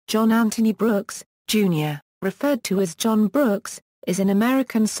John Anthony Brooks, Jr., referred to as John Brooks, is an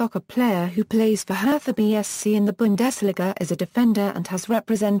American soccer player who plays for Hertha BSC in the Bundesliga as a defender and has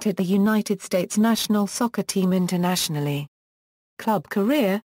represented the United States national soccer team internationally. Club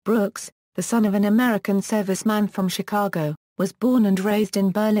career: Brooks, the son of an American serviceman from Chicago, was born and raised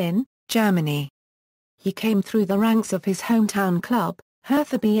in Berlin, Germany. He came through the ranks of his hometown club,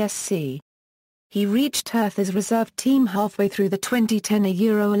 Hertha BSC. He reached Hertha's reserve team halfway through the 2010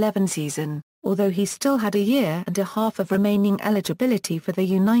 Euro 11 season, although he still had a year and a half of remaining eligibility for the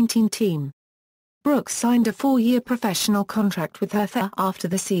U19 team. Brooks signed a 4-year professional contract with Hertha after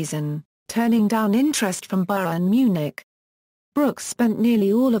the season, turning down interest from Bayern Munich. Brooks spent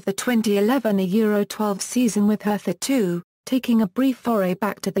nearly all of the 2011 Euro 12 season with Hertha too, taking a brief foray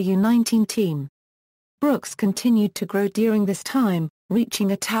back to the U19 team. Brooks continued to grow during this time,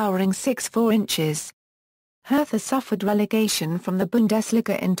 reaching a towering 6'4 inches. Hertha suffered relegation from the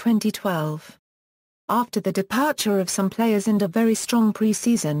Bundesliga in 2012. After the departure of some players and a very strong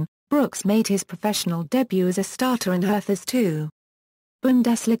pre-season, Brooks made his professional debut as a starter in Hertha's 2.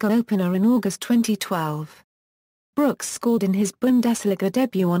 Bundesliga opener in August 2012. Brooks scored in his Bundesliga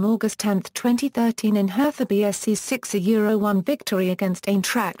debut on August 10, 2013 in Hertha BSC's 6 Euro 1 victory against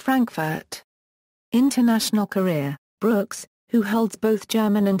Eintracht Frankfurt. International career: Brooks, who holds both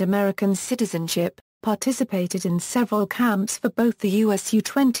German and American citizenship, participated in several camps for both the US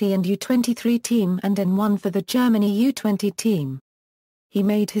U20 and U23 team and in one for the Germany U20 team. He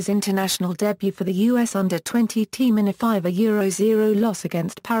made his international debut for the US Under-20 team in a 5-0 loss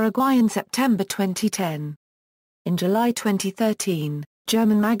against Paraguay in September 2010. In July 2013,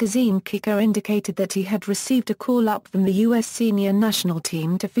 German magazine Kicker indicated that he had received a call-up from the US senior national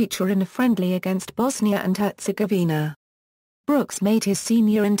team to feature in a friendly against Bosnia and Herzegovina. Brooks made his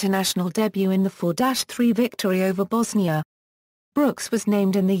senior international debut in the 4-3 victory over Bosnia. Brooks was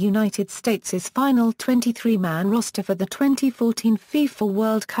named in the United States' final 23-man roster for the 2014 FIFA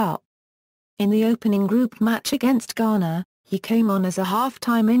World Cup. In the opening group match against Ghana, he came on as a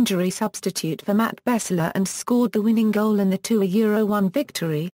half-time injury substitute for Matt Besseler and scored the winning goal in the 2-1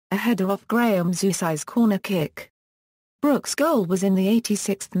 victory, a header off Graham Zusai's corner kick. Brooks' goal was in the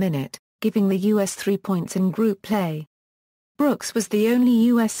 86th minute, giving the US 3 points in group play. Brooks was the only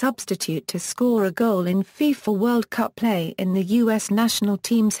U.S. substitute to score a goal in FIFA World Cup play in the U.S. national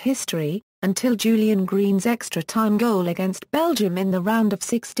team's history, until Julian Green's extra-time goal against Belgium in the round of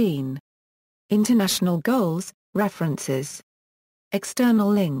 16. International goals, references. External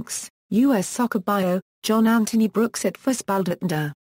links: U.S. Soccer Bio, John Anthony Brooks at Fußballdatender.